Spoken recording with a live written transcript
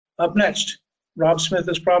Up next, Rob Smith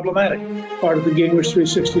is Problematic, part of the Gamers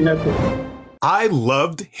 360 Network. I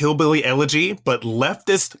loved Hillbilly Elegy, but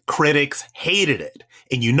leftist critics hated it.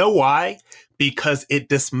 And you know why? Because it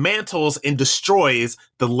dismantles and destroys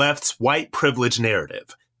the left's white privilege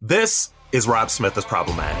narrative. This is Rob Smith is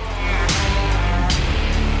Problematic.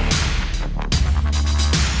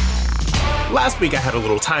 Last week, I had a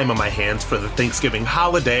little time on my hands for the Thanksgiving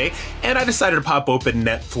holiday, and I decided to pop open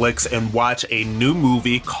Netflix and watch a new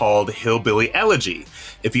movie called Hillbilly Elegy.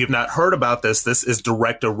 If you've not heard about this is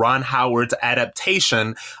director Ron Howard's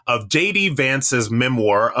adaptation of J.D. Vance's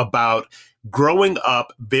memoir about growing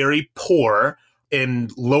up very poor in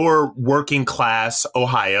lower working class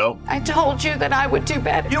Ohio. I told you that I would do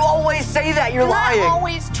better. You always say that. You're lying. I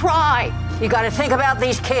always try. You got to think about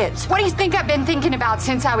these kids. What do you think I've been thinking about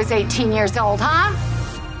since I was 18 years old, huh?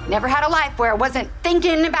 Never had a life where I wasn't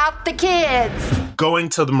thinking about the kids. Going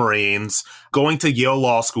to the Marines, going to Yale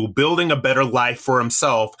Law School, building a better life for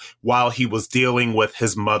himself while he was dealing with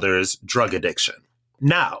his mother's drug addiction.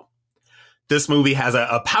 Now, this movie has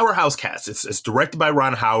a powerhouse cast. It's directed by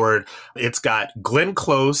Ron Howard. It's got Glenn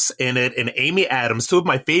Close in it and Amy Adams, two of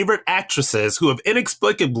my favorite actresses who have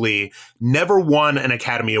inexplicably never won an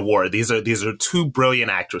Academy Award. These are two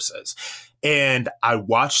brilliant actresses. And I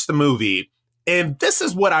watched the movie, and this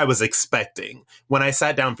is what I was expecting when I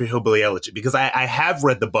sat down for Hillbilly Elegy, because I have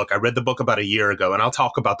read the book. I read the book about a year ago, and I'll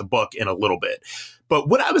talk about the book in a little bit. But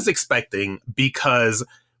what I was expecting, because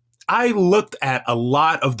I looked at a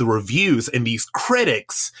lot of the reviews, and these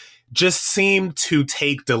critics just seemed to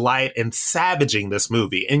take delight in savaging this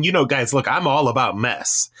movie. And, you know, guys, look, I'm all about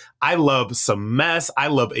mess. I love some mess. I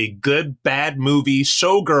love a good, bad movie.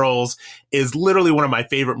 Showgirls is literally one of my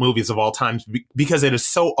favorite movies of all time because it is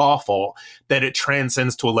so awful that it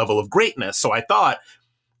transcends to a level of greatness. So I thought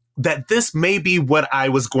that this may be what I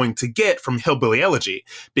was going to get from Hillbilly Elegy,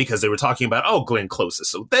 because they were talking about, oh, Glenn Close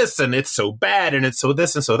is so this, and it's so bad, and it's so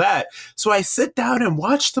this, and so that. So I sit down and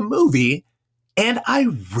watch the movie, and I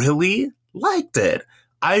really liked it.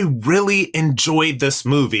 I really enjoyed this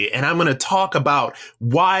movie, and I'm going to talk about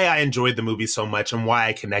why I enjoyed the movie so much and why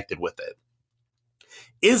I connected with it.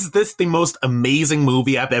 Is this the most amazing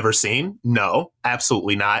movie I've ever seen? No,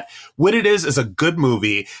 absolutely not. What it is a good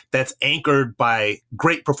movie that's anchored by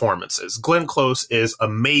great performances. Glenn Close is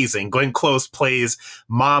amazing. Glenn Close plays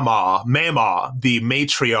Mama, the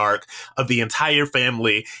matriarch of the entire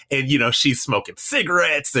family. And, you know, she's smoking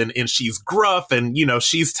cigarettes and she's gruff. And, you know,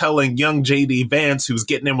 she's telling young J.D. Vance, who's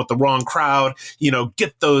getting in with the wrong crowd, you know,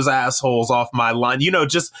 get those assholes off my line, you know,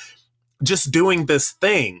 just doing this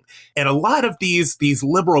thing. And a lot of these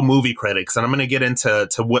liberal movie critics, and I'm going to get into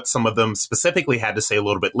what some of them specifically had to say a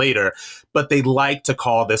little bit later, but they like to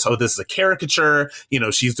call this, oh, this is a caricature, you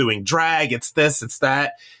know, she's doing drag, it's this, it's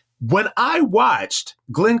that. When I watched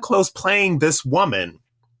Glenn Close playing this woman,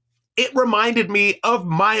 it reminded me of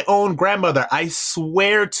my own grandmother. I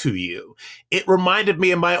swear to you, it reminded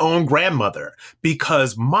me of my own grandmother,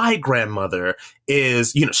 because my grandmother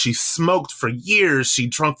is, you know, she smoked for years. She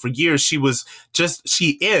drank for years. She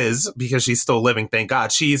is, because she's still living, thank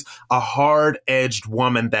God, she's a hard-edged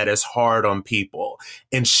woman that is hard on people.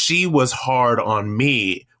 And she was hard on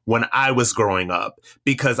me when I was growing up,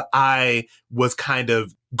 because I was kind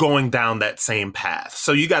of going down that same path.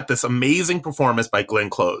 So you got this amazing performance by Glenn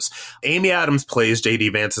Close. Amy Adams plays J.D.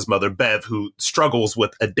 Vance's mother, Bev, who struggles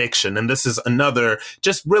with addiction. And this is another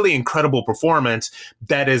just really incredible performance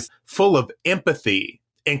that is full of empathy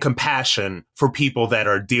and compassion for people that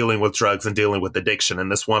are dealing with drugs and dealing with addiction. And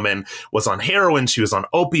this woman was on heroin. She was on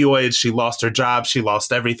opioids. She lost her job. She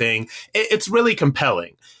lost everything. It's really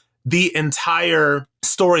compelling. The entire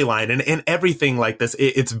storyline and everything like this,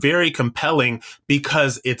 it's very compelling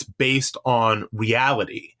because it's based on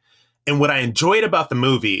reality. And what I enjoyed about the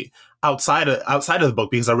movie, outside of the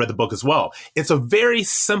book, because I read the book as well, it's a very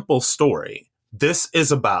simple story. This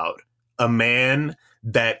is about a man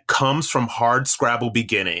that comes from hard scrabble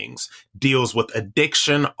beginnings, deals with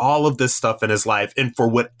addiction, all of this stuff in his life, and for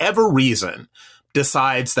whatever reason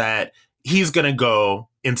decides that he's going to go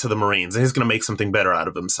into the Marines and he's going to make something better out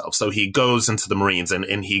of himself. So he goes into the Marines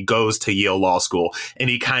and he goes to Yale Law School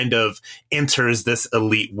and he kind of enters this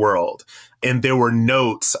elite world. And there were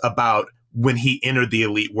notes about when he entered the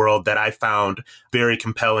elite world that I found very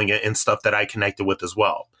compelling and stuff that I connected with as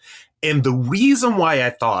well. And the reason why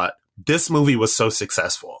I thought this movie was so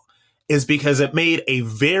successful is because it made a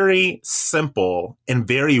very simple and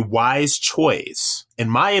very wise choice,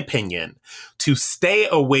 in my opinion, to stay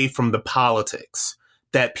away from the politics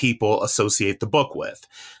that people associate the book with.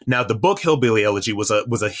 Now, the book Hillbilly Elegy was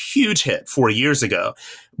a huge hit 4 years ago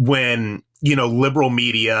when liberal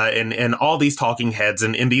media and all these talking heads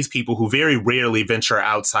and these people who very rarely venture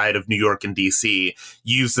outside of New York and DC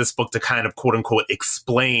use this book to kind of, quote unquote,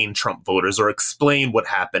 explain Trump voters or explain what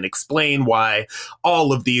happened, explain why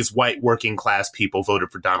all of these white working class people voted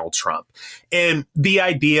for Donald Trump. And the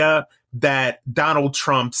idea that Donald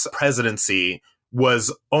Trump's presidency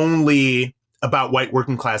was only about white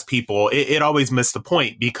working class people, it always missed the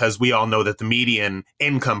point, because we all know that the median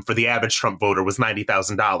income for the average Trump voter was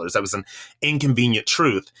 $90,000. That was an inconvenient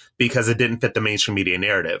truth because it didn't fit the mainstream media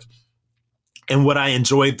narrative. And what I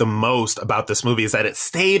enjoyed the most about this movie is that it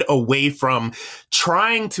stayed away from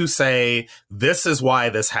trying to say, this is why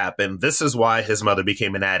this happened. This is why his mother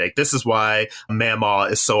became an addict. This is why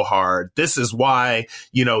Mamaw is so hard. This is why,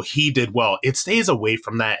 he did well. It stays away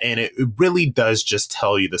from that. And it really does just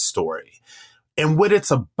tell you the story. And what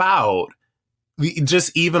it's about,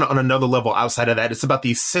 just even on another level outside of that, it's about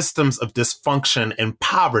these systems of dysfunction and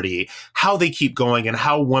poverty, how they keep going and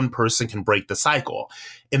how one person can break the cycle.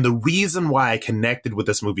 And the reason why I connected with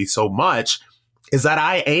this movie so much is that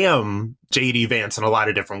I am J.D. Vance in a lot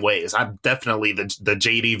of different ways. I'm definitely the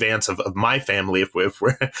J.D. Vance of my family, if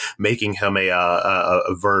we're making him a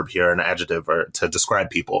verb here, an adjective or to describe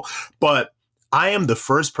people. But I am the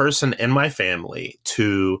first person in my family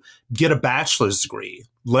to get a bachelor's degree,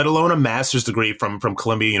 let alone a master's degree from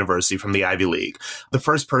Columbia University, from the Ivy League. The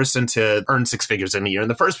first person to earn six figures in a year, and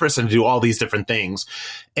the first person to do all these different things.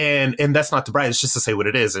 And that's not to brag, it's just to say what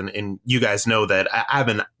it is. And you guys know that I have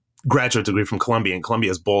a graduate degree from Columbia, and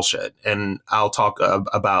Columbia is bullshit. And I'll talk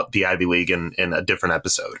about the Ivy League in a different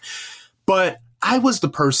episode. But I was the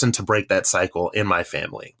person to break that cycle in my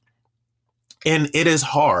family. And it is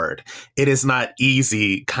hard. It is not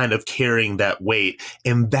easy kind of carrying that weight.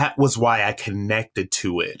 And that was why I connected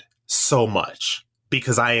to it so much,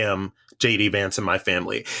 because I am J.D. Vance in my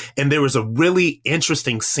family. And there was a really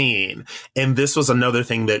interesting scene. And this was another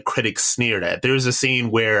thing that critics sneered at. There's a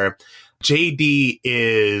scene where J.D.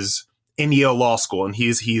 is in Yale Law School and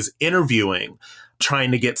he's interviewing,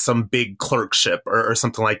 trying to get some big clerkship or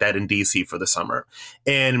something like that in DC for the summer.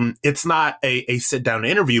 And it's not a sit down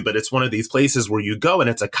interview, but it's one of these places where you go and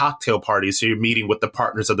it's a cocktail party. So you're meeting with the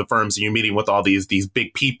partners of the firms and you're meeting with all these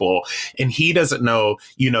big people. And he doesn't know,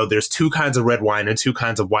 there's two kinds of red wine and two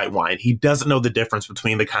kinds of white wine. He doesn't know the difference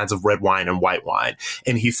between the kinds of red wine and white wine.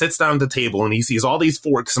 And he sits down at the table and he sees all these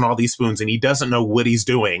forks and all these spoons and he doesn't know what he's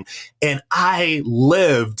doing. And I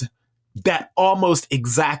lived that almost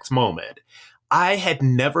exact moment. I had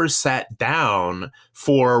never sat down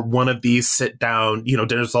for one of these sit down,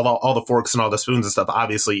 dinners, all the forks and all the spoons and stuff.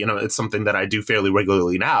 Obviously, it's something that I do fairly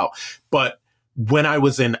regularly now. But when I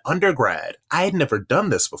was in undergrad, I had never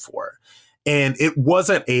done this before. And it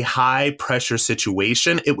wasn't a high pressure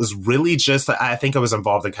situation. It was really just, I think I was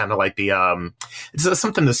involved in kind of like it's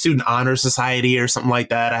something, the Student Honor Society or something like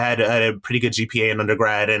that. I had a pretty good GPA in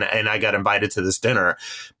undergrad and I got invited to this dinner.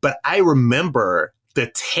 But I remember the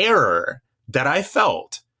terror that I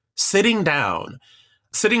felt sitting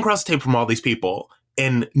across the table from all these people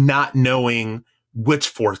and not knowing which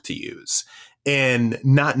fork to use and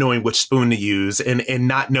not knowing which spoon to use and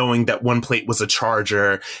not knowing that one plate was a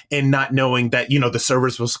charger and not knowing that, the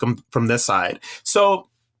servers was come from this side. So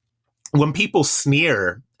when people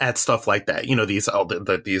sneer at stuff like that,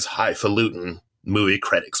 these highfalutin movie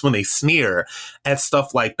critics, when they sneer at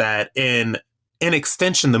stuff like that, in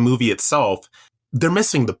extension, the movie itself, they're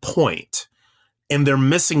missing the point. And they're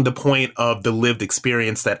missing the point of the lived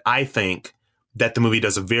experience that I think that the movie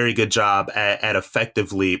does a very good job at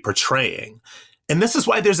effectively portraying. And this is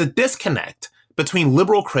why there's a disconnect between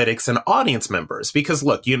liberal critics and audience members. Because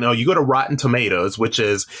look, you go to Rotten Tomatoes, which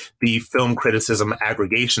is the film criticism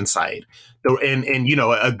aggregation site. And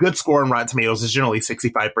a good score on Rotten Tomatoes is generally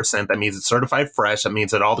 65%. That means it's certified fresh. That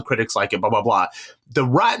means that all the critics like it, blah, blah, blah. The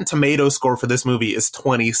Rotten Tomatoes score for this movie is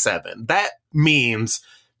 27. That means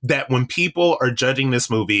that when people are judging this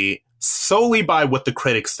movie solely by what the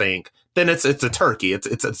critics think, then it's a turkey.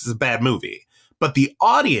 It's a bad movie. But the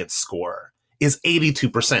audience score is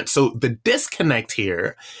 82%. So the disconnect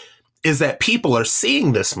here is that people are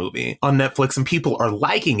seeing this movie on Netflix and people are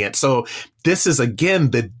liking it. So this is, again,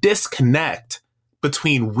 the disconnect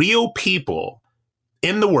between real people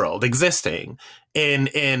in the world existing and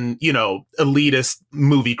elitist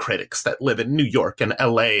movie critics that live in New York and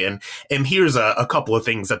LA. And here's a couple of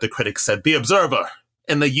things that the critics said. The Observer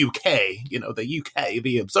in the UK,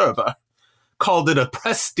 The Observer, called it a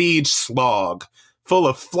prestige slog full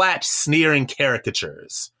of flat, sneering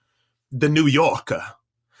caricatures. The New Yorker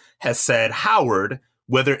has said Howard,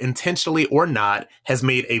 whether intentionally or not, has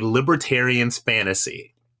made a libertarian's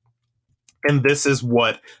fantasy. And this is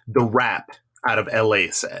what the Rap out of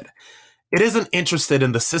LA said. It isn't interested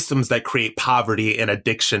in the systems that create poverty and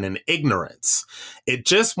addiction and ignorance. It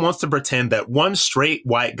just wants to pretend that one straight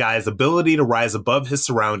white guy's ability to rise above his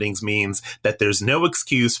surroundings means that there's no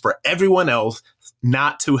excuse for everyone else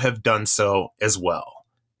not to have done so as well.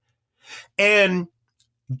 And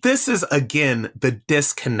this is, again, the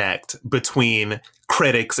disconnect between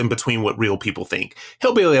critics and between what real people think.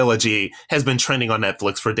 Hillbilly Elegy has been trending on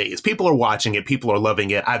Netflix for days. People are watching it. People are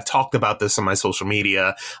loving it. I've talked about this on my social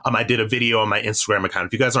media. I did a video on my Instagram account.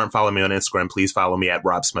 If you guys aren't following me on Instagram, please follow me at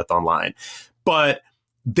Rob Smith Online. But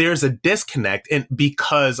there's a disconnect, and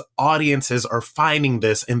because audiences are finding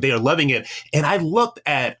this and they are loving it. And I looked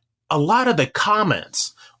at a lot of the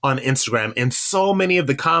comments on Instagram, and so many of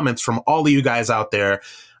the comments from all of you guys out there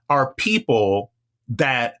are people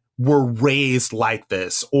that were raised like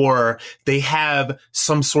this, or they have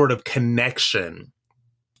some sort of connection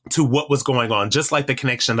to what was going on, just like the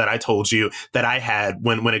connection that I told you that I had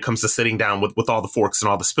when it comes to sitting down with all the forks and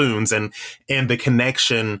all the spoons, and the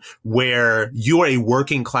connection where you're a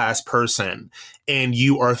working class person and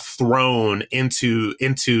you are thrown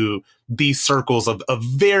into these circles of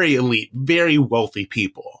very elite, very wealthy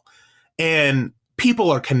people. And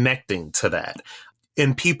people are connecting to that.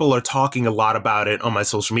 And people are talking a lot about it on my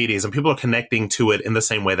social medias, and people are connecting to it in the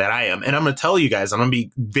same way that I am. And I'm going to tell you guys, I'm going to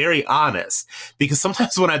be very honest, because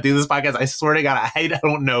sometimes when I do this podcast, I swear to God, I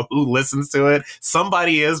don't know who listens to it.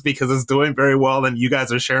 Somebody is, because it's doing very well and you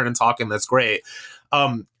guys are sharing and talking. That's great.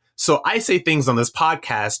 So I say things on this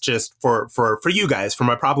podcast just for you guys, for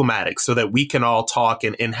my problematics, so that we can all talk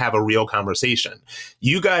and have a real conversation.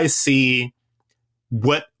 You guys see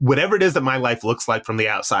whatever it is that my life looks like from the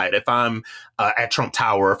outside. If I'm at Trump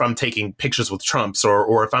Tower, if I'm taking pictures with Trumps,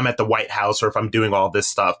 or if I'm at the White House, or if I'm doing all this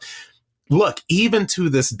stuff. Look, even to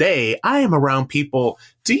this day, I am around people.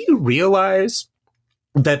 Do you realize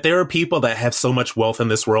that there are people that have so much wealth in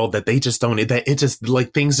this world that they just don't, that it just,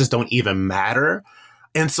 like, things just don't even matter?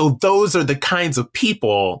 And so those are the kinds of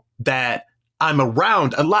people that I'm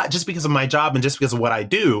around a lot, just because of my job and just because of what I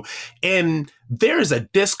do. And there's a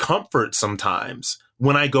discomfort sometimes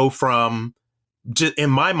when I go from, in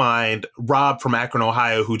my mind, Rob from Akron,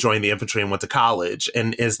 Ohio, who joined the infantry and went to college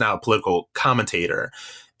and is now a political commentator.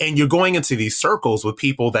 And you're going into these circles with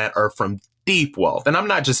people that are from deep wealth. And I'm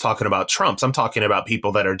not just talking about Trumps. I'm talking about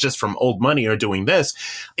people that are just from old money or doing this.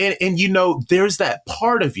 And you know, there's that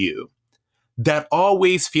part of you that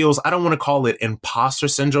always feels, I don't want to call it imposter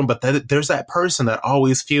syndrome, but there's that person that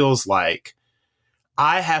always feels like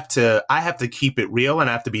I have to keep it real and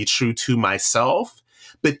I have to be true to myself.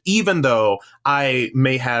 But even though I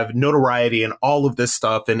may have notoriety and all of this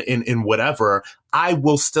stuff and whatever, I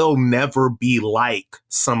will still never be like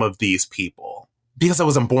some of these people because I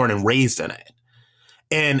wasn't born and raised in it.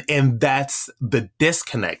 And that's the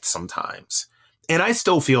disconnect sometimes. And I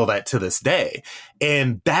still feel that to this day.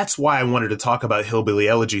 And that's why I wanted to talk about Hillbilly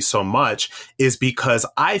Elegy so much, is because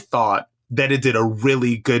I thought that it did a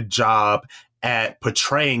really good job at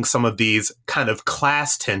portraying some of these kind of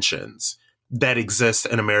class tensions that exist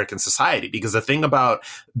in American society. Because the thing about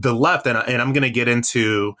the left, and I'm going to get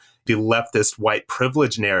into the leftist white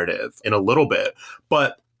privilege narrative in a little bit,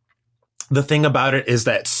 but the thing about it is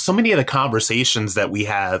that so many of the conversations that we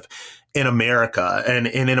have in America and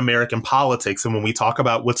in American politics, and when we talk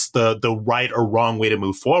about what's the right or wrong way to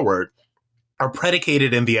move forward, are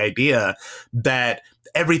predicated in the idea that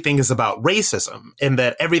everything is about racism and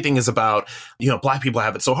that everything is about, you know, Black people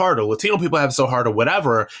have it so hard or Latino people have it so hard or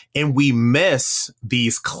whatever. And we miss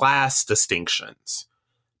these class distinctions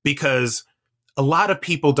because a lot of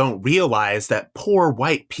people don't realize that poor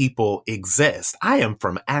white people exist. I am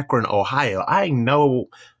from Akron, Ohio. I know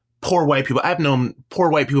poor white people. I've known poor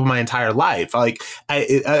white people my entire life. Like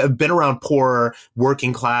I've been around poor,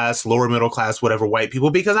 working class, lower middle class, whatever white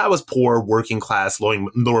people, because I was poor, working class,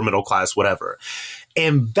 lower middle class, whatever.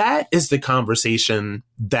 And that is the conversation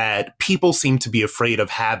that people seem to be afraid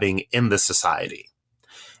of having in the society.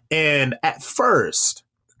 And at first,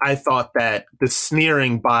 I thought that the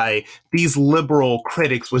sneering by these liberal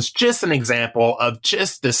critics was just an example of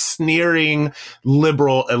just the sneering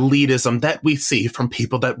liberal elitism that we see from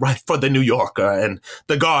people that write for the New Yorker and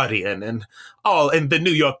the Guardian and the New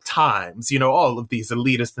York Times, you know, all of these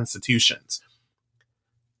elitist institutions.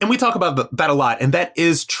 And we talk about that a lot, and that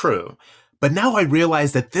is true. But now I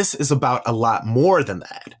realize that this is about a lot more than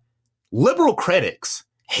that. Liberal critics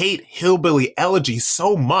hate Hillbilly Elegy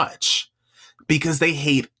so much because they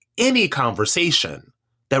hate any conversation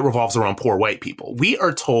that revolves around poor white people. We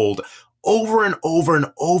are told over and over and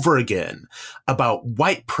over again about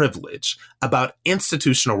white privilege, about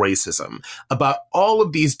institutional racism, about all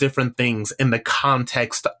of these different things in the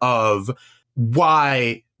context of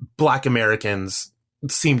why Black Americans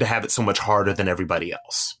seem to have it so much harder than everybody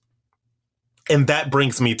else. And that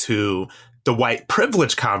brings me to the white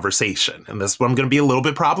privilege conversation. And this is where I'm going to be a little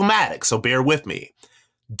bit problematic, so bear with me.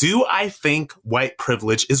 Do I think white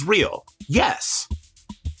privilege is real? Yes.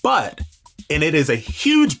 But, and it is a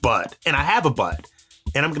huge but, and I have a but,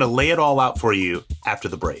 and I'm going to lay it all out for you after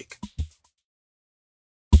the break.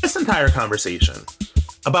 This entire conversation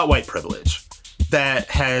about white privilege that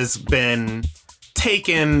has been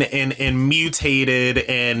taken and mutated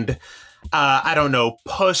and I don't know,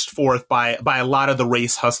 pushed forth by a lot of the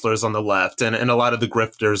race hustlers on the left and a lot of the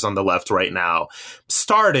grifters on the left right now,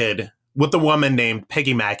 started with a woman named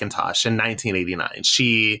Peggy McIntosh in 1989.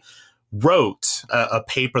 She wrote a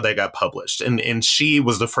paper that got published, and she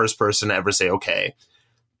was the first person to ever say, okay,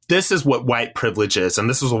 this is what white privilege is. And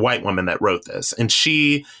this was a white woman that wrote this. And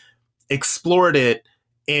she explored it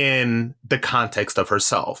in the context of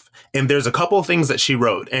herself. And there's a couple of things that she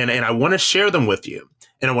wrote, and I want to share them with you.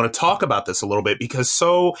 And I want to talk about this a little bit because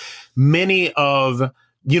so many of,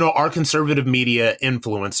 our conservative media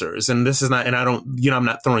influencers, and this is not, and I don't, I'm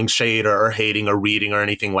not throwing shade or hating or reading or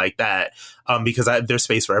anything like that, because there's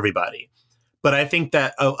space for everybody. But I think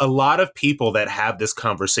that a lot of people that have this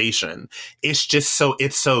conversation, it's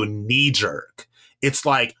so knee jerk. It's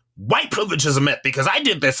like, white privilege is a myth because I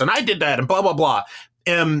did this and I did that and blah, blah, blah.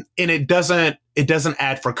 And it doesn't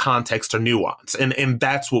add for context or nuance. And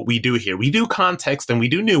that's what we do here. We do context and we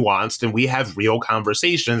do nuanced and we have real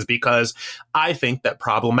conversations because I think that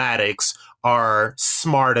problematics are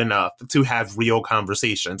smart enough to have real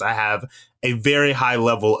conversations. I have a very high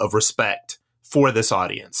level of respect for this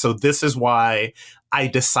audience. So this is why I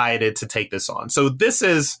decided to take this on. So this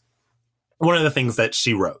is one of the things that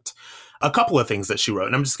she wrote. A couple of things that she wrote,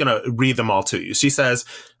 and I'm just going to read them all to you. She says,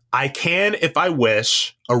 I can, if I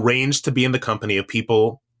wish, arrange to be in the company of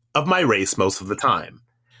people of my race most of the time.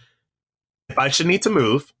 If I should need to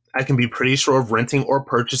move, I can be pretty sure of renting or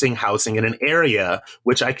purchasing housing in an area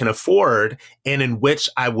which I can afford and in which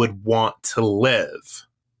I would want to live.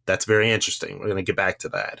 That's very interesting. We're going to get back to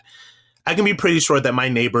that. I can be pretty sure that my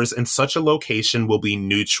neighbors in such a location will be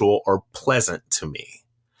neutral or pleasant to me.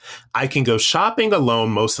 I can go shopping alone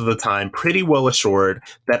most of the time, pretty well assured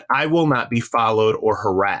that I will not be followed or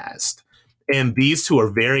harassed. And these two are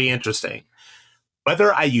very interesting.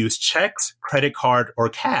 Whether I use checks, credit card, or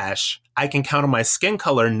cash, I can count on my skin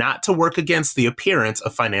color not to work against the appearance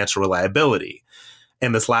of financial reliability.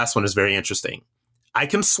 And this last one is very interesting. I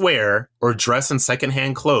can swear or dress in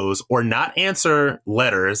secondhand clothes or not answer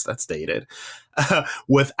letters, that's dated,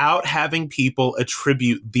 without having people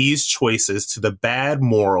attribute these choices to the bad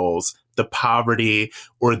morals, the poverty,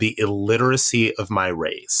 or the illiteracy of my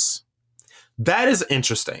race. That is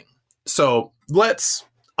interesting. So let's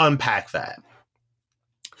unpack that.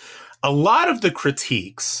 A lot of the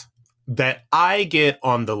critiques that I get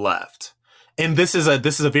on the left, and this is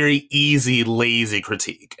a very easy, lazy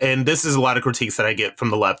critique. And this is a lot of critiques that I get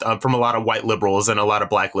from the left, from a lot of white liberals and a lot of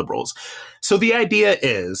black liberals. So the idea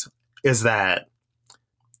is that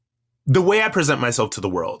the way I present myself to the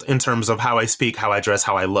world in terms of how I speak, how I dress,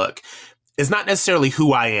 how I look, is not necessarily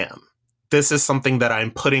who I am. This is something that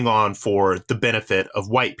I'm putting on for the benefit of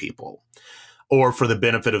white people or for the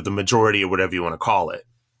benefit of the majority or whatever you want to call it.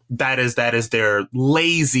 That is their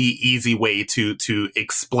lazy, easy way to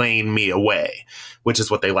explain me away, which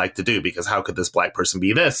is what they like to do, because how could this black person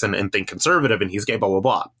be this and think conservative and he's gay, blah, blah,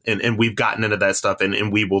 blah. And we've gotten into that stuff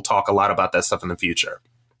and we will talk a lot about that stuff in the future.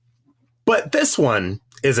 But this one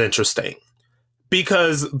is interesting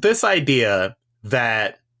because this idea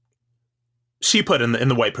that she put in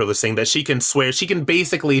the white privilege thing, that she can swear, she can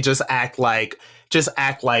basically just act like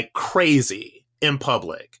crazy in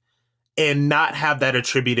public and not have that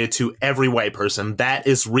attributed to every white person, that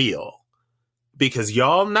is real. Because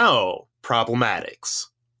y'all know, problematics,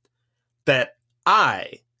 that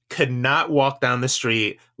I could not walk down the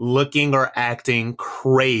street looking or acting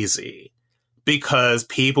crazy because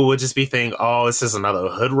people would just be thinking, oh, it's just another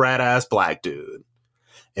hood rat ass black dude.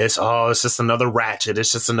 It's just another ratchet.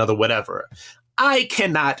 It's just another whatever. I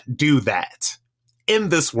cannot do that in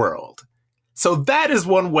this world. So that is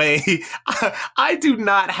one way. I do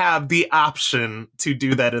not have the option to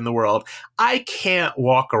do that in the world. I can't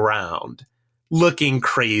walk around looking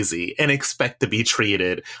crazy and expect to be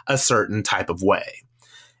treated a certain type of way.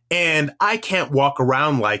 And I can't walk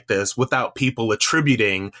around like this without people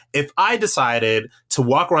attributing, if I decided to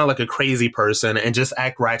walk around like a crazy person and just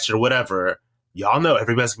act ratchet or whatever, y'all know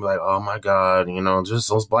everybody's gonna be like, oh my God, just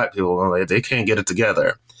those black people, they can't get it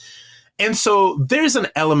together. And so there's an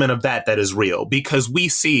element of that is real, because we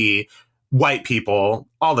see white people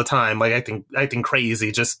all the time, like acting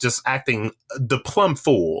crazy, just acting the plumb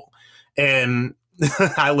fool. And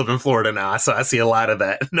I live in Florida now, so I see a lot of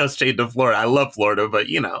that. No shade to Florida. I love Florida, but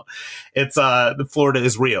it's Florida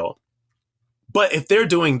is real. But if they're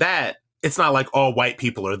doing that, it's not like all white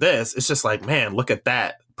people are this. It's just like, man, look at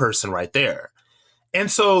that person right there. And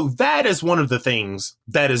so that is one of the things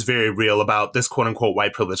that is very real about this quote unquote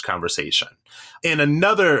white privilege conversation. And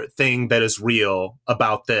another thing that is real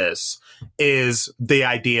about this is the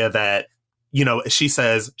idea that, she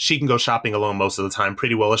says she can go shopping alone most of the time,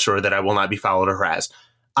 pretty well assured that I will not be followed or harassed.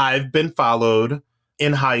 I've been followed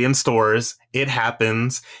in high-end stores. It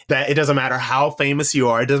happens. That it doesn't matter how famous you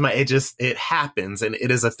are. It doesn't matter. It happens, and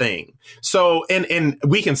it is a thing. So, and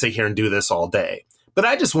we can sit here and do this all day. But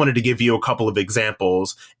I just wanted to give you a couple of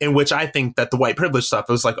examples in which I think that the white privilege stuff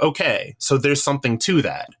was like, okay, so there's something to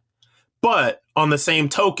that. But on the same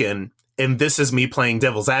token, and this is me playing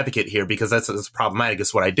devil's advocate here because that's problematic,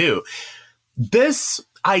 it's what I do. This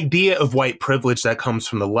idea of white privilege that comes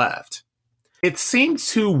from the left, it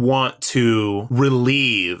seems to want to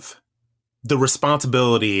relieve the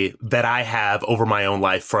responsibility that I have over my own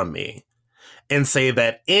life from me and say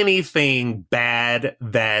that anything bad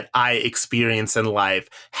that I experience in life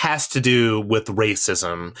has to do with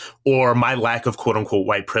racism or my lack of quote unquote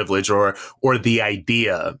white privilege or the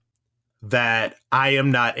idea that I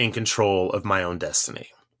am not in control of my own destiny.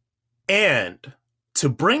 And to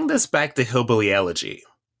bring this back to Hillbilly Elegy,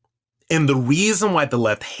 and the reason why the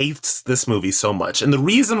left hates this movie so much, and the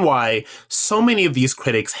reason why so many of these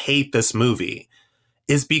critics hate this movie,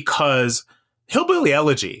 is because Hillbilly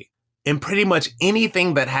Elegy and pretty much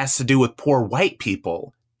anything that has to do with poor white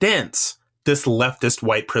people dents this leftist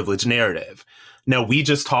white privilege narrative. Now, we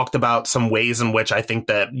just talked about some ways in which I think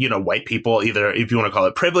that, white people, either if you want to call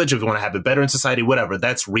it privilege, if you want to have it better in society, whatever,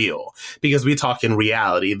 that's real. Because we talk in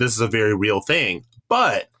reality. This is a very real thing.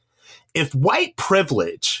 But if white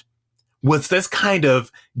privilege was this kind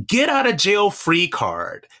of get out of jail free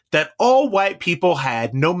card that all white people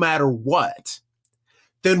had no matter what,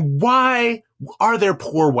 then why are there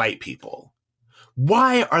poor white people?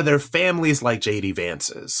 Why are there families like J.D.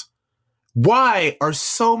 Vance's? Why are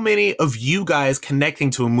so many of you guys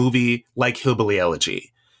connecting to a movie like Hillbilly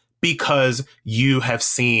Elegy? Because you have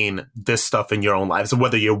seen this stuff in your own lives,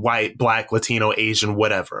 whether you're white, black, Latino, Asian,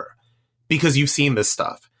 whatever, because you've seen this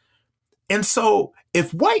stuff. And so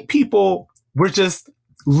if white people were just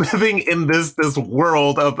living in this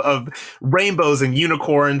world of rainbows and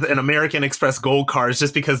unicorns and American Express gold cars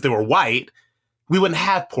just because they were white, we wouldn't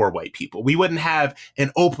have poor white people. We wouldn't have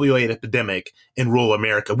an opioid epidemic in rural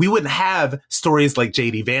America. We wouldn't have stories like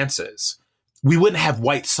J.D. Vance's. We wouldn't have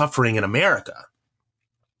white suffering in America.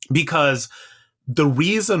 Because the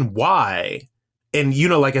reason why, and,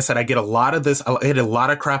 like I said, I get a lot of this, I get a lot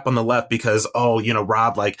of crap on the left because,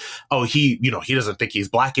 Rob, he doesn't think he's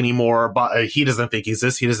black anymore, but he doesn't think he's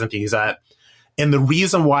this, he doesn't think he's that. And the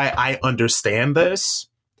reason why I understand this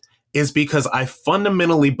is because I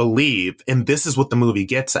fundamentally believe, and this is what the movie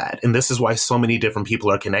gets at, and this is why so many different people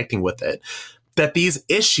are connecting with it, that these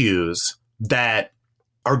issues that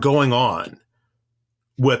are going on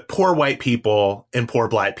with poor white people and poor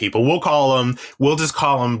black people, we'll just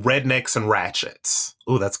call them rednecks and ratchets.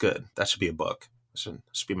 Oh, that's good. That should be a book. That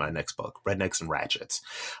should be my next book, Rednecks and Ratchets.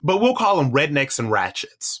 But we'll call them rednecks and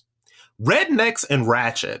ratchets. Rednecks and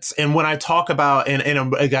ratchets. And when I talk about, and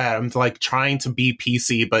I'm like trying to be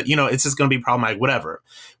PC, but it's just going to be problematic, whatever.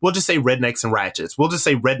 We'll just say rednecks and ratchets. We'll just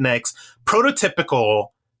say rednecks, prototypical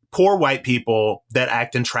poor white people that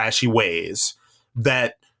act in trashy ways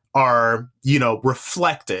that are,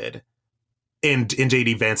 reflected in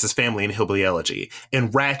J.D. Vance's family in Hillbilly Elegy.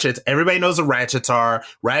 And ratchets, everybody knows what ratchets are.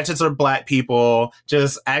 Ratchets are black people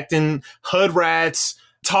just acting hood rats,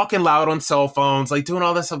 talking loud on cell phones, like doing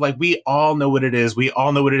all this stuff. Like, we all know what it is. We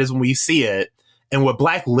all know what it is when we see it. And what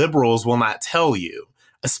black liberals will not tell you,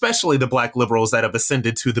 especially the black liberals that have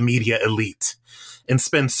ascended to the media elite and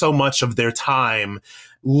spend so much of their time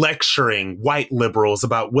lecturing white liberals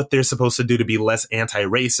about what they're supposed to do to be less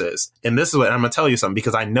anti-racist. And this is what I'm going to tell you something,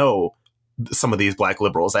 because I know some of these black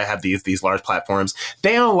liberals that have these large platforms.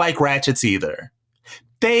 They don't like ratchets either.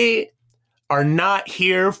 They are not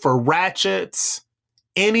here for ratchets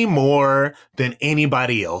any more than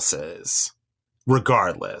anybody else is,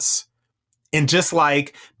 regardless. And just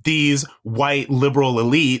like these white liberal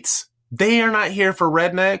elites, they are not here for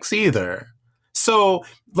rednecks either. So,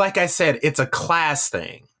 like I said, it's a class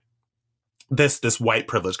thing, this white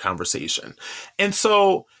privilege conversation. And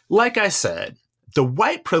so, like I said, the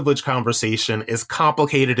white privilege conversation is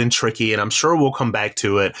complicated and tricky, and I'm sure we'll come back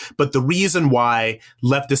to it. But the reason why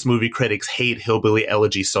leftist movie critics hate Hillbilly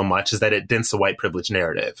Elegy so much is that it dents the white privilege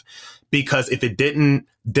narrative. Because if it didn't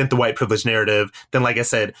dent the white privilege narrative, then like I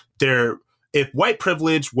said, if white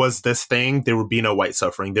privilege was this thing, there would be no white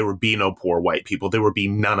suffering. There would be no poor white people. There would be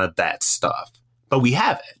none of that stuff. But we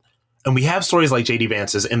have it. And we have stories like J.D.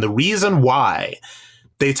 Vance's. And the reason why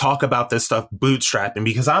they talk about this stuff bootstrapping,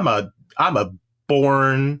 because I'm a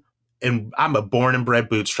born and bred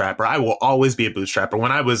bootstrapper. I will always be a bootstrapper.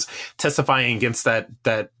 When I was testifying against that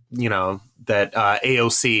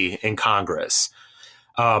AOC in Congress,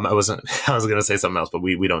 I was going to say something else, but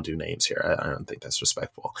we don't do names here. I don't think that's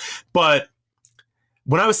respectful. But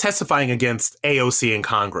when I was testifying against AOC in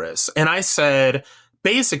Congress, and I said,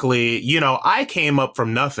 basically, I came up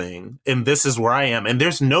from nothing and this is where I am. And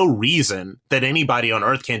there's no reason that anybody on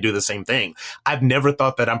earth can't do the same thing. I've never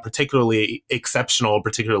thought that I'm particularly exceptional,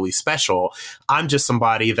 particularly special. I'm just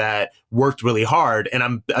somebody that worked really hard,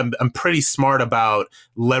 and I'm pretty smart about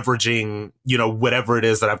leveraging, whatever it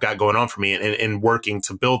is that I've got going on for me and working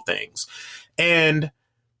to build things. And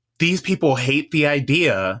these people hate the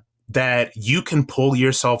idea that you can pull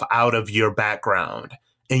yourself out of your background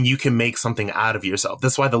and you can make something out of yourself.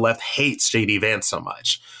 That's why the left hates J.D. Vance so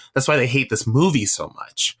much. That's why they hate this movie so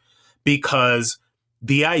much. Because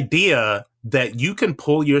the idea that you can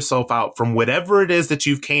pull yourself out from whatever it is that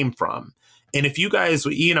you've came from. And if you guys,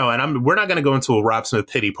 we're not going to go into a Rob Smith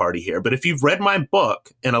pity party here, but if you've read my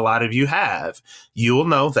book, and a lot of you have, you will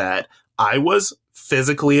know that I was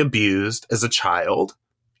physically abused as a child.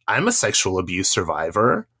 I'm a sexual abuse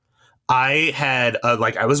survivor. I had,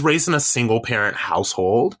 I was raised in a single parent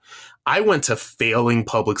household. I went to failing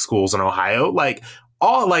public schools in Ohio. I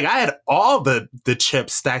had all the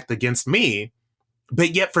chips stacked against me,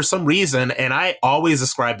 but yet for some reason, and I always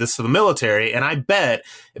ascribe this to the military, and I bet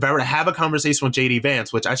if I were to have a conversation with J.D.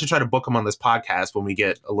 Vance, which I should try to book him on this podcast when we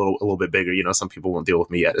get a little bit bigger, some people won't deal with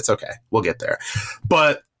me yet. It's okay. We'll get there.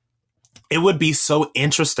 But it would be so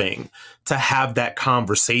interesting to have that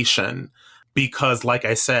conversation because, like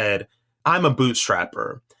I said, I'm a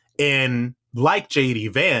bootstrapper. And like J.D.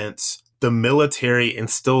 Vance, the military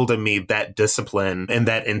instilled in me that discipline and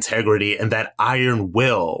that integrity and that iron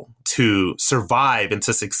will to survive and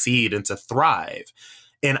to succeed and to thrive.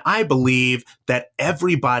 And I believe that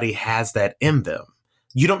everybody has that in them.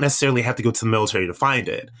 You don't necessarily have to go to the military to find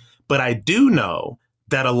it. But I do know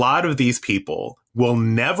that a lot of these people will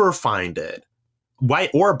never find it,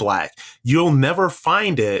 white or black. You'll never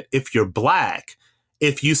find it if you're black,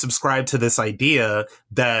 if you subscribe to this idea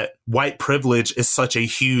that white privilege is such a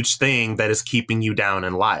huge thing that is keeping you down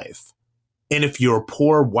in life. And if you're a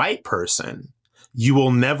poor white person, you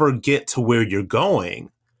will never get to where you're going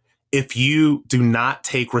if you do not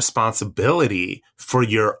take responsibility for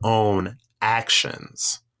your own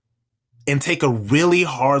actions. And take a really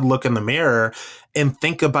hard look in the mirror and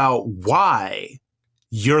think about why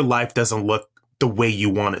your life doesn't look the way you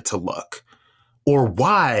want it to look. Or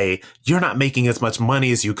why you're not making as much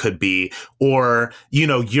money as you could be, or,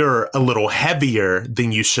 you're a little heavier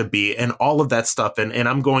than you should be, and all of that stuff. And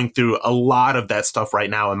I'm going through a lot of that stuff right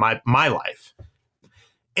now in my life.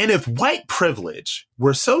 And if white privilege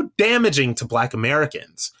were so damaging to Black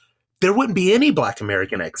Americans, there wouldn't be any Black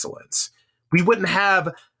American excellence. We wouldn't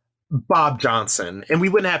have Bob Johnson, and we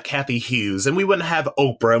wouldn't have Kathy Hughes, and we wouldn't have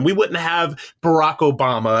Oprah, and we wouldn't have Barack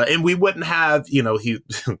Obama, and we wouldn't have,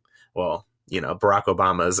 Barack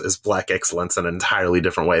Obama is Black excellence in an entirely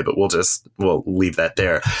different way, but we'll leave that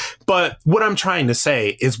there. But what I'm trying to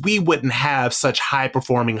say is we wouldn't have such high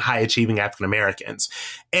performing, high achieving African Americans.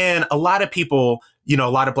 And a lot of people, a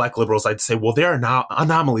lot of Black liberals like to say, well, they're not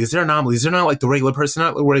anomalies. They're anomalies. They're not like the regular person,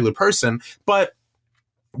 not the regular person. But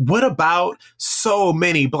what about so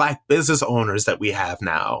many Black business owners that we have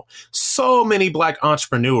now? So many Black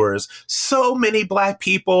entrepreneurs, so many Black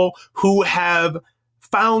people who have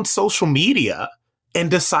found social media and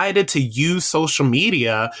decided to use social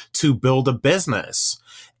media to build a business.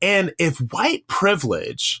 And if white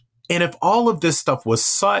privilege and if all of this stuff was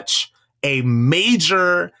such a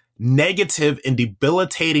major negative and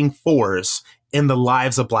debilitating force in the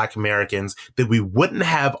lives of Black Americans, that we wouldn't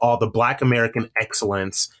have all the Black American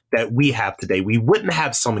excellence that we have today. We wouldn't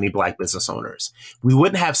have so many Black business owners. We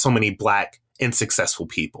wouldn't have so many Black and successful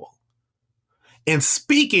people. And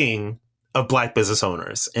speaking of Black business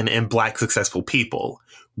owners and Black successful people,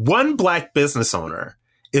 one Black business owner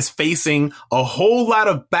is facing a whole lot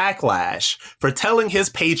of backlash for telling his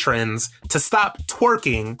patrons to stop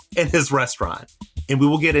twerking in his restaurant. And we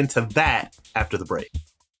will get into that after the break.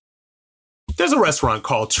 There's a restaurant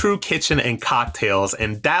called True Kitchen and Cocktails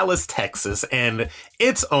in Dallas, Texas, and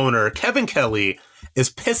its owner, Kevin Kelly,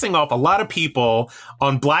 is pissing off a lot of people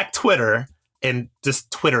on Black Twitter and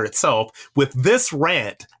just Twitter itself with this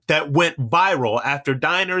rant that went viral after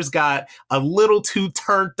diners got a little too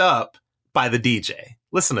turned up by the DJ.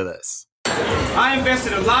 Listen to this. I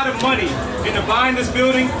invested a lot of money into buying this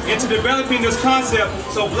building, into developing this concept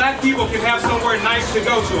so black people can have somewhere nice to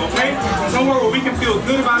go to, okay? Somewhere where we can feel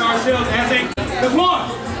good about ourselves as a... Come on,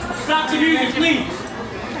 stop the music, please.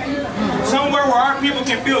 Somewhere where our people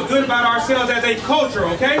can feel good about ourselves as a culture,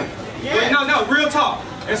 okay? Yeah. No, real talk.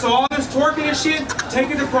 And so all this twerking and shit,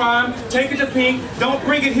 take it to Prime, take it to Pink, don't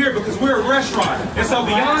bring it here because we're a restaurant. And so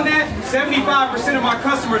beyond that, 75% of my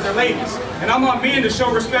customers are ladies. And I want men to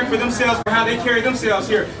show respect for themselves for how they carry themselves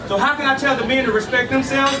here. So how can I tell the men to respect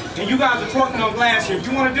themselves and you guys are twerking on glass here? If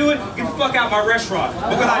you want to do it, get the fuck out my restaurant.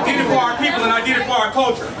 Because I did it for our people and I did it for our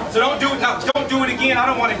culture. So don't do it now. Don't do it again. I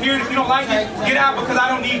don't want to hear it. If you don't like it, get out because I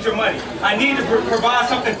don't need your money. I need to provide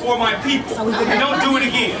something for my people. And don't do it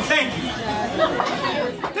again. Thank you.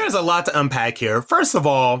 There's a lot to unpack here. First of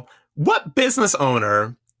all, what business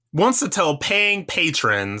owner wants to tell paying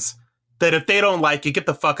patrons that if they don't like it, get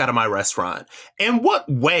the fuck out of my restaurant? And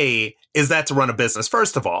what way is that to run a business,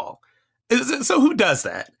 first of all? So who does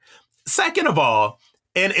that? Second of all,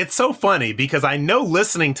 and it's so funny because I know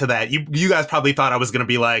listening to that, you guys probably thought I was going to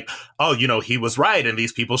be like, oh, he was right and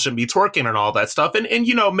these people shouldn't be twerking and all that stuff. And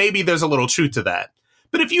maybe there's a little truth to that.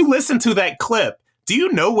 But if you listen to that clip, do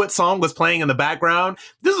you know what song was playing in the background?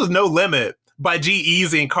 This was No Limit by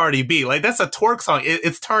G-Eazy and Cardi B. Like, that's a twerk song.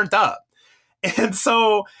 It's turned up. And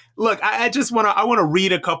so, look, I want to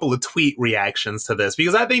read a couple of tweet reactions to this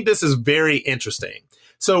because I think this is very interesting.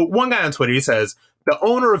 So one guy on Twitter, he says, the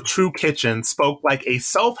owner of True Kitchen spoke like a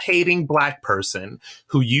self-hating black person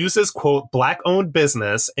who uses, quote, black-owned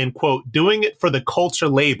business and, quote, doing it for the culture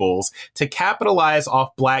labels to capitalize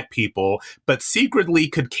off black people, but secretly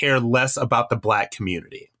could care less about the black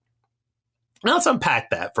community. Now let's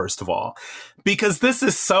unpack that, first of all, because this is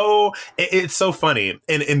it's so funny.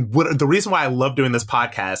 And the reason why I love doing this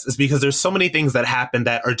podcast is because there's so many things that happen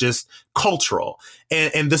that are just cultural.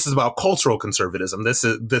 And this is about cultural conservatism. This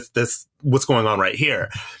is what's going on right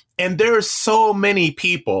here. And there are so many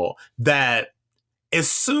people that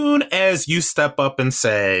as soon as you step up and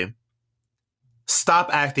say,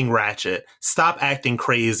 stop acting ratchet, stop acting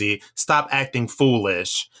crazy, stop acting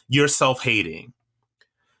foolish, you're self-hating.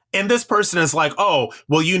 And this person is like, oh,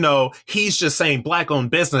 well, he's just saying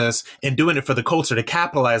black-owned business and doing it for the culture to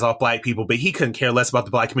capitalize off black people, but he couldn't care less about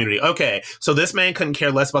the black community. Okay, so this man couldn't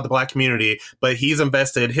care less about the black community, but he's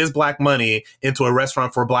invested his black money into a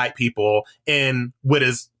restaurant for black people in what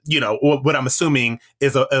is, what I'm assuming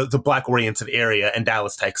is a black-oriented area in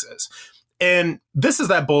Dallas, Texas. And this is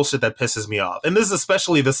that bullshit that pisses me off. And this is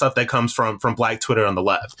especially the stuff that comes from black Twitter on the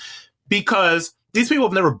left. Because these people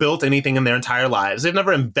have never built anything in their entire lives. They've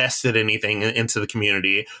never invested anything into the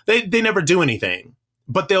community. They never do anything.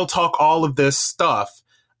 But they'll talk all of this stuff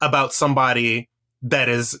about somebody that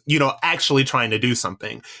is, actually trying to do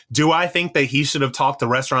something. Do I think that he should have talked to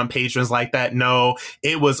restaurant patrons like that? No,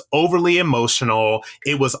 it was overly emotional.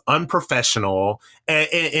 It was unprofessional. And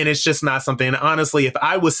it's just not something. And honestly, if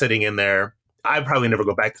I was sitting in there, I'd probably never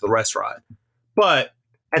go back to the restaurant. But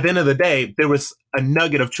at the end of the day, there was a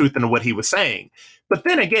nugget of truth in what he was saying. But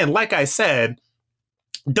then again, like I said,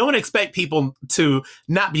 don't expect people to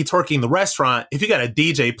not be twerking the restaurant if you got a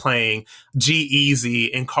DJ playing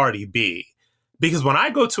G-Eazy and Cardi B. Because when I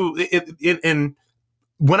go to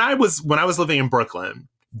when I was living in Brooklyn,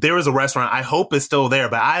 there was a restaurant. I hope it's still there,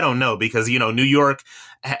 but I don't know because New York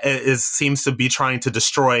seems to be trying to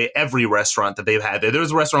destroy every restaurant that they've had there. There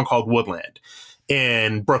was a restaurant called Woodland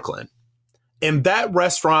in Brooklyn. And that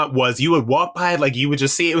restaurant you would walk by it, like you would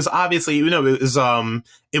just see, it was obviously,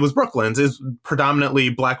 it was Brooklyn's. It was predominantly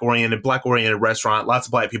black oriented restaurant, lots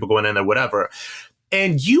of black people going in there, whatever.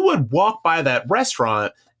 And you would walk by that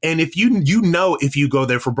restaurant. And if you go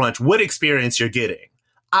there for brunch, what experience you're getting.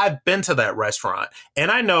 I've been to that restaurant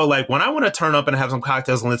and I know like when I want to turn up and have some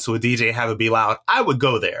cocktails and listen to a DJ and have it be loud, I would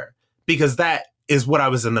go there because that is what I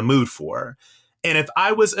was in the mood for. And if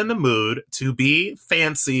I was in the mood to be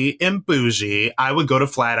fancy and bougie, I would go to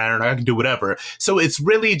Flatiron. I could do whatever. So it's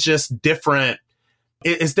really just different.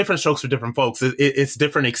 It's different strokes for different folks. It's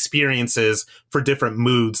different experiences for different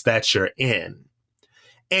moods that you're in.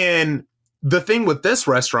 And the thing with this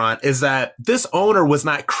restaurant is that this owner was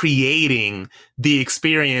not creating the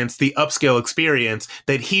experience, the upscale experience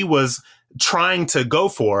that he was trying to go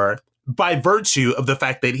for by virtue of the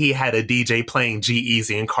fact that he had a DJ playing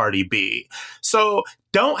G-Eazy and Cardi B. So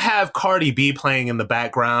don't have Cardi B playing in the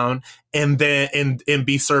background and then and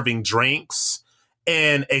be serving drinks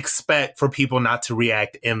and expect for people not to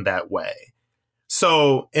react in that way.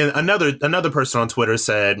 So, and another person on Twitter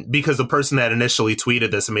said, because the person that initially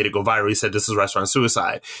tweeted this and made it go viral, he said, this is restaurant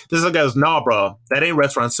suicide. This guy goes, nah, bro, that ain't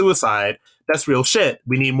restaurant suicide. That's real shit.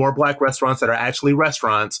 We need more black restaurants that are actually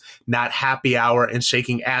restaurants, not happy hour and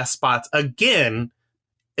shaking ass spots. Again,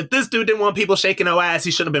 if this dude didn't want people shaking no ass,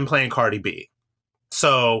 he shouldn't have been playing Cardi B.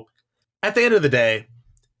 So, at the end of the day,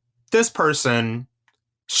 this person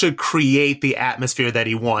should create the atmosphere that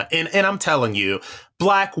he wants. And I'm telling you,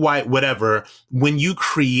 black, white, whatever, when you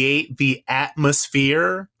create the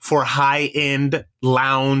atmosphere for high-end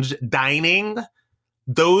lounge dining,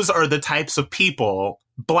 those are the types of people,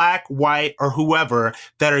 black, white, or whoever,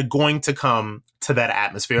 that are going to come to that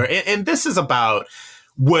atmosphere. And this is about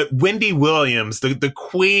what Wendy Williams, the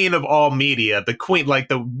queen of all media, the queen, like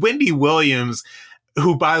the Wendy Williams,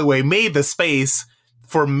 who, by the way, made the space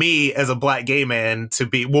for me as a black gay man to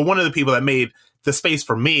be, well, one of the people that made the space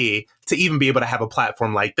for me to even be able to have a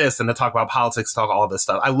platform like this and to talk about politics, talk all this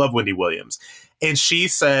stuff. I love Wendy Williams. And she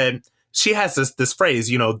said, she has this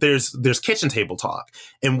phrase, you know, there's kitchen table talk.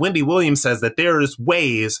 And Wendy Williams says that there's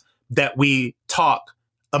ways that we talk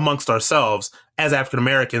amongst ourselves as African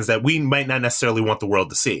Americans that we might not necessarily want the world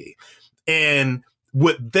to see. And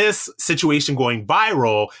with this situation going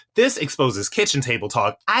viral, this exposes kitchen table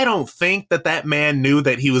talk. I don't think that man knew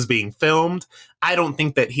that he was being filmed. I don't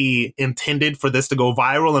think that he intended for this to go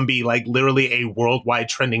viral and be like literally a worldwide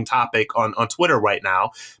trending topic on Twitter right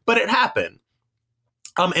now, but it happened.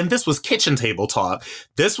 And this was kitchen table talk.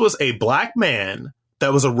 This was a black man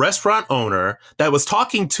that was a restaurant owner that was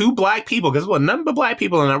talking to black people, because there were none but black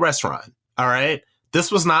people in that restaurant. All right.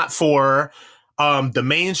 This was not for the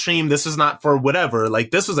mainstream. This is not for whatever. Like,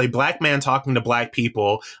 this was a black man talking to black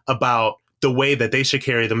people about the way that they should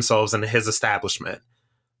carry themselves in his establishment.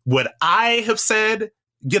 Would I have said,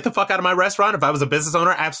 get the fuck out of my restaurant if I was a business owner?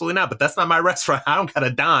 Absolutely not. But that's not my restaurant. I don't got a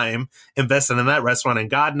dime invested in that restaurant. And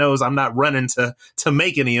God knows I'm not running to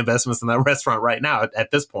make any investments in that restaurant right now at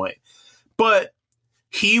this point. But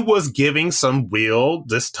he was giving some real,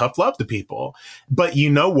 just tough love to people. But you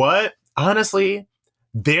know what? Honestly,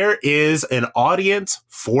 there is an audience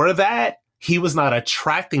for that. He was not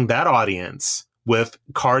attracting that audience with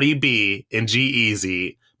Cardi B and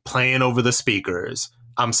G-Eazy playing over the speakers.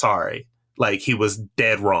 I'm sorry. Like, he was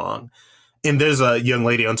dead wrong. And there's a young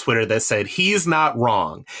lady on Twitter that said, he's not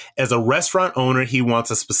wrong. As a restaurant owner, he wants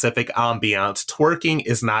a specific ambiance. Twerking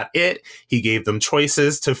is not it. He gave them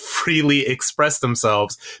choices to freely express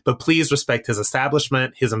themselves, but please respect his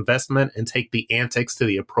establishment, his investment, and take the antics to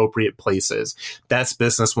the appropriate places. That's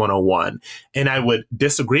business 101. And I would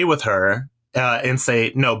disagree with her and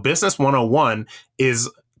say, no, business 101 is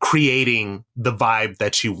creating the vibe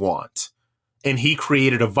that you want. And he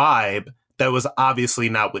created a vibe that was obviously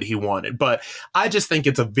not what he wanted. But I just think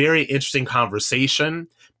it's a very interesting conversation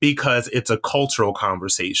because it's a cultural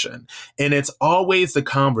conversation. And it's always the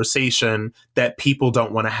conversation that people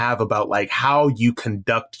don't want to have about, like, how you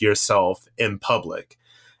conduct yourself in public.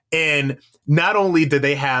 And not only did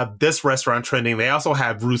they have this restaurant trending, they also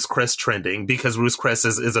have Ruth's Chris trending, because Ruth's Chris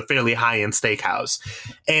is a fairly high-end steakhouse.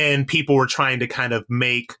 And people were trying to kind of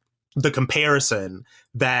make the comparison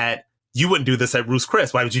that you wouldn't do this at Ruth's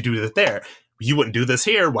Chris. Why would you do it there? You wouldn't do this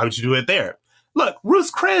here. Why would you do it there? Look,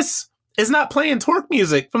 Ruth's Chris is not playing twerk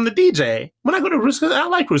music from the DJ. When I go to Ruth's Chris, I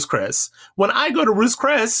like Ruth's Chris. When I go to Ruth's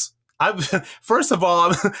Chris, first of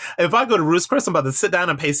all, if I go to Ruth's Chris, I'm about to sit down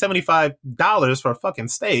and pay $75 for a fucking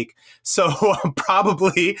steak. So I'm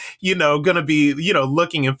probably, going to be,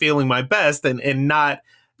 looking and feeling my best and not,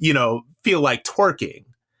 feel like twerking.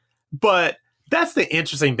 But that's the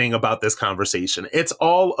interesting thing about this conversation. It's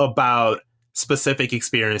all about specific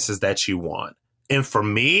experiences that you want. And for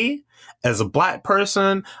me, as a black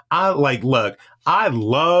person, I love,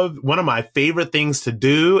 one of my favorite things to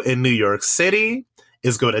do in New York City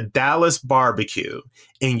is go to Dallas Barbecue.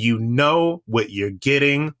 And you know what you're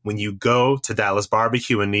getting when you go to Dallas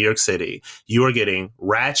Barbecue in New York City. You are getting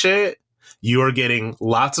ratchet, you are getting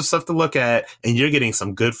lots of stuff to look at, and you're getting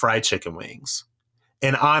some good fried chicken wings.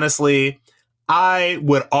 And honestly, I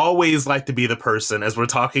would always like to be the person, as we're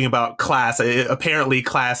talking about class, apparently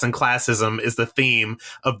class and classism is the theme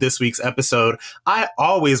of this week's episode. I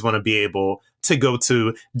always want to be able to go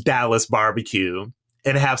to Dallas Barbecue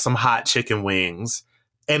and have some hot chicken wings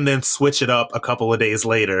and then switch it up a couple of days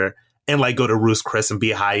later and like go to Ruth's Chris and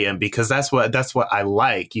be high end, because that's what I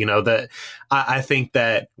like, that I think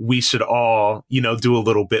that we should all, do a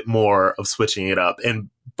little bit more of switching it up. And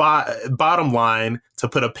bottom line, to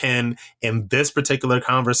put a pin in this particular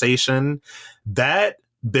conversation, that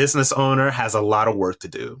business owner has a lot of work to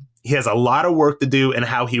do. He has a lot of work to do in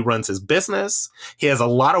how he runs his business. He has a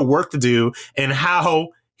lot of work to do in how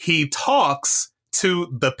he talks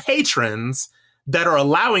to the patrons that are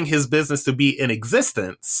allowing his business to be in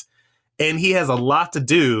existence. And he has a lot to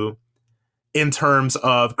do in terms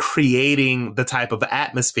of creating the type of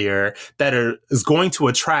atmosphere that is going to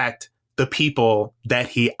attract the people that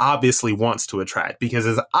he obviously wants to attract. Because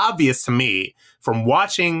it's obvious to me from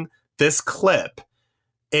watching this clip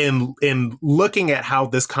and looking at how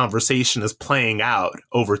this conversation is playing out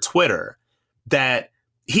over Twitter that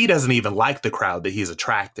he doesn't even like the crowd that he's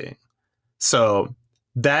attracting. So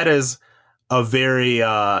that is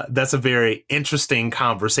that's a very interesting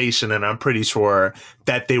conversation, and I'm pretty sure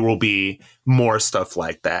that there will be more stuff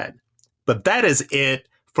like that. But that is it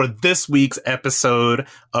for this week's episode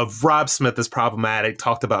of Rob Smith is Problematic.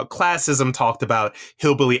 Talked about classism, talked about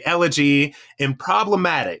Hillbilly Elegy, and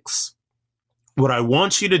problematics. What I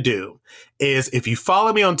want you to do is, if you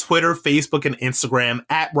follow me on Twitter, Facebook, and Instagram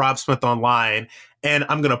at Rob Smith Online, and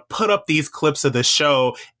I'm going to put up these clips of the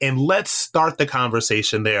show, and let's start the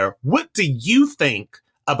conversation there. What do you think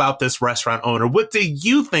about this restaurant owner? What do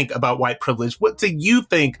you think about white privilege? What do you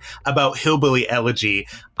think about Hillbilly Elegy?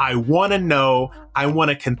 I want to know. I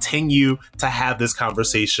want to continue to have this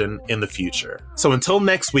conversation in the future. So until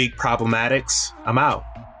next week, Problematics, I'm out.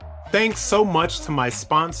 Thanks so much to my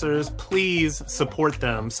sponsors. Please support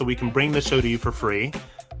them so we can bring the show to you for free.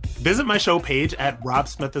 Visit my show page at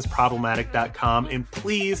robsmithisproblematic.com, and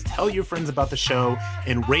please tell your friends about the show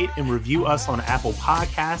and rate and review us on Apple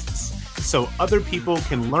Podcasts so other people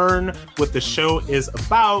can learn what the show is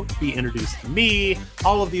about, be introduced to me,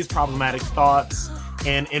 all of these problematic thoughts,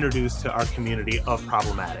 and introduced to our community of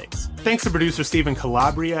problematics. Thanks to producer Stephen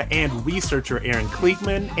Calabria and researcher Aaron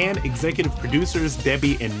Kleekman, and executive producers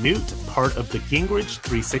Debbie and Newt, part of the Gingrich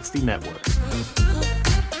 360 Network.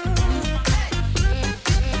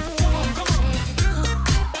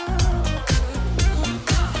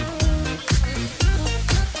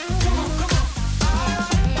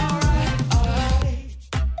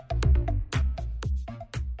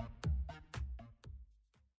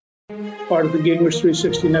 Part of the Gingrich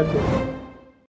 360 Network.